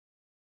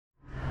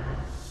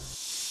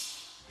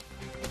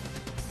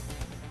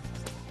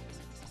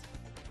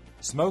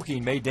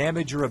Smoking may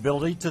damage your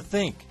ability to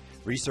think.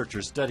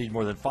 Researchers studied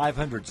more than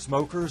 500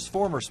 smokers,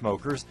 former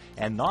smokers,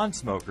 and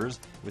non-smokers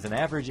with an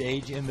average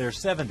age in their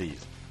 70s.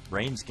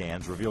 Brain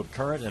scans revealed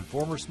current and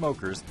former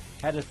smokers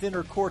had a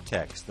thinner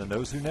cortex than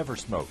those who never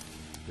smoked.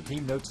 The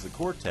team notes the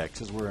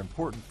cortex is where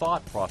important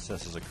thought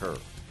processes occur,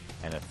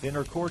 and a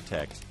thinner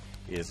cortex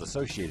is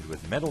associated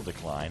with mental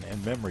decline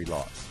and memory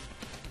loss.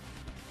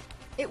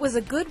 It was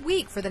a good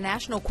week for the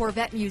National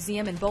Corvette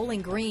Museum in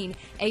Bowling Green.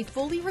 A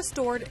fully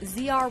restored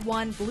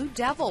ZR1 Blue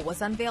Devil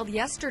was unveiled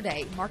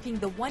yesterday, marking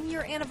the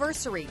one-year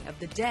anniversary of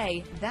the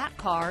day that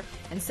car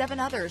and 7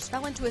 others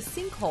fell into a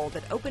sinkhole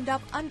that opened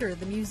up under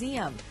the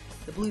museum.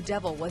 The Blue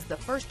Devil was the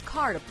first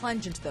car to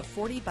plunge into the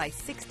 40 by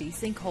 60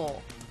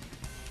 sinkhole.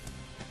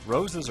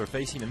 Roses are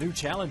facing a new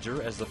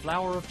challenger as the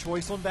flower of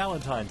choice on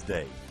Valentine's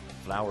Day.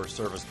 Flower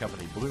service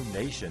company Bloom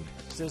Nation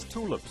says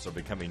tulips are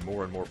becoming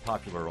more and more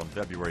popular on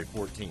February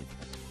 14th.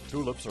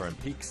 Tulips are in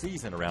peak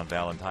season around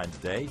Valentine's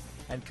Day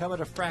and come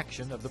at a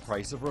fraction of the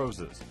price of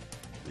roses.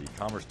 The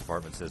Commerce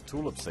Department says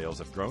tulip sales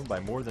have grown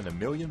by more than 1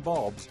 million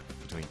bulbs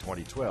between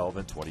 2012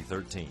 and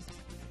 2013.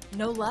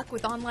 No luck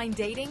with online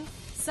dating?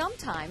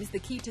 Sometimes the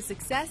key to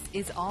success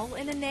is all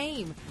in a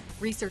name.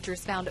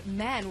 Researchers found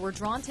men were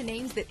drawn to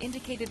names that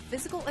indicated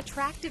physical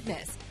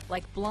attractiveness,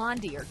 like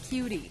Blondie or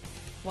Cutie,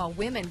 while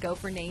women go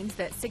for names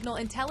that signal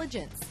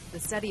intelligence. The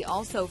study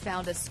also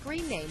found a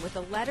screen name with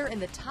a letter in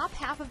the top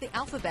half of the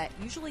alphabet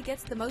usually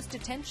gets the most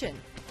attention.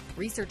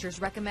 Researchers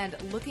recommend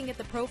looking at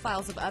the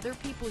profiles of other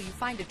people you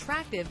find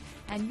attractive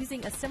and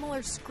using a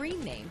similar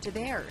screen name to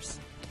theirs.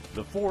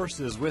 The Force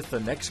is with the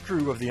next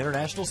crew of the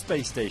International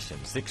Space Station.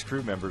 6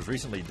 crew members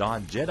recently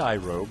donned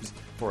Jedi robes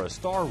for a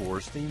Star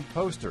Wars-themed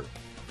poster.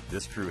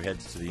 This crew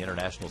heads to the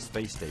International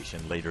Space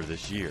Station later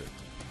this year.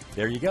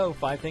 There you go,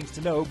 5 things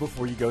to know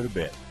before you go to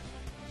bed.